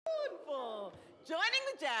spoonful. Joining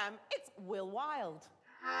the jam, it's Will Wilde.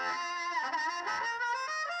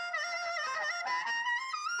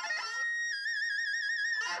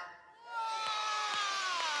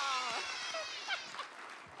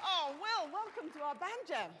 Oh, Will, welcome to our band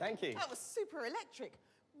jam. Thank you. That was super electric.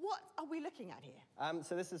 What are we looking at here?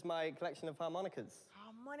 So this is my collection of harmonicas.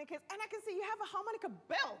 Harmonicas, and I can see you have a harmonica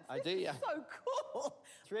belt. I do, yeah. This is so cool.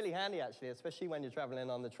 It's really handy, actually, especially when you're traveling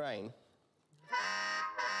on the train.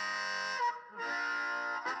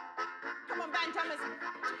 Come on, band jammers.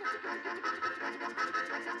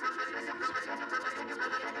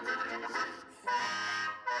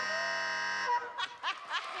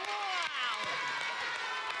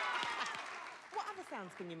 What other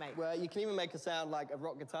sounds can you make? Well, you can even make a sound like a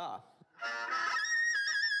rock guitar.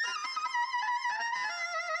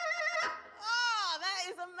 Oh, that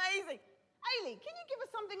is amazing. Ailey, can you give us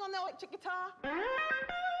something on the electric guitar?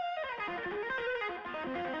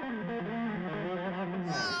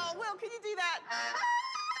 Oh, Will, can you do that?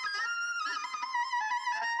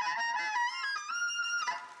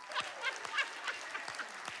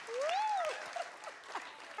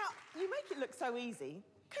 Now, you make it look so easy.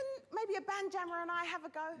 Can maybe a band jammer and I have a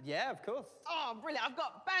go? Yeah, of course. Oh, brilliant. I've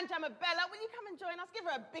got band jammer Bella. Will you come and join us? Give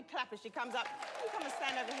her a big clap as she comes up. You come and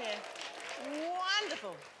stand over here.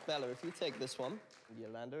 Wonderful. Bella, if you take this one, and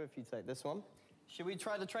Yolanda, if you take this one. Should we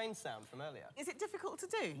try the train sound from earlier? Is it difficult to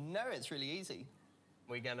do? No, it's really easy.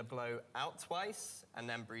 We're going to blow out twice and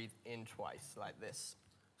then breathe in twice, like this.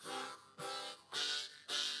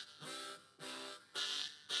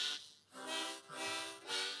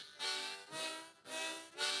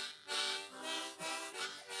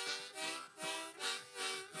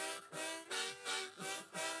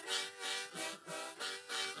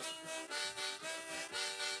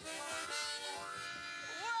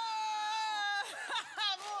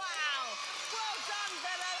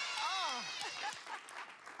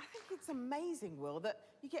 It's amazing, Will, that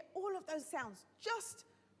you get all of those sounds just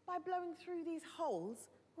by blowing through these holes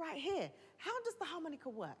right here. How does the harmonica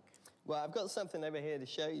work? Well, I've got something over here to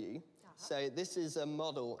show you. So this is a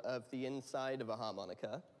model of the inside of a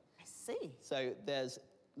harmonica. I see. So there's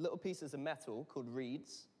little pieces of metal called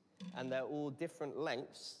reeds, and they're all different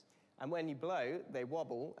lengths. And when you blow, they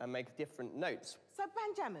wobble and make different notes. So,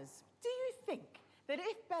 band jammers, do you think that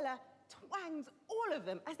if Bella twangs all of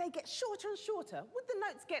them as they get shorter and shorter, would the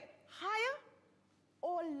notes get higher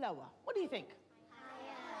or lower? What do you think?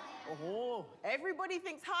 Higher. Oh, everybody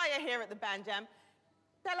thinks higher here at the band jam.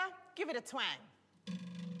 Bella, give it a twang.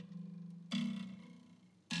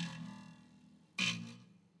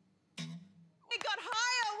 We got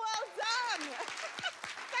higher, well done.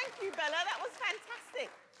 Thank you, Bella, that was fantastic.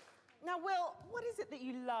 Now, Will, what is it that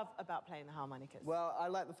you love about playing the harmonicas? Well, I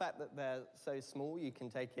like the fact that they're so small, you can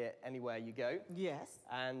take it anywhere you go. Yes.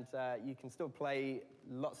 And you can still play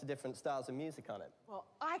lots of different styles of music on it. Well,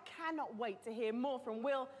 I cannot wait to hear more from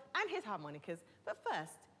Will and his harmonicas. But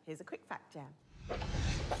first, here's a quick fact jam.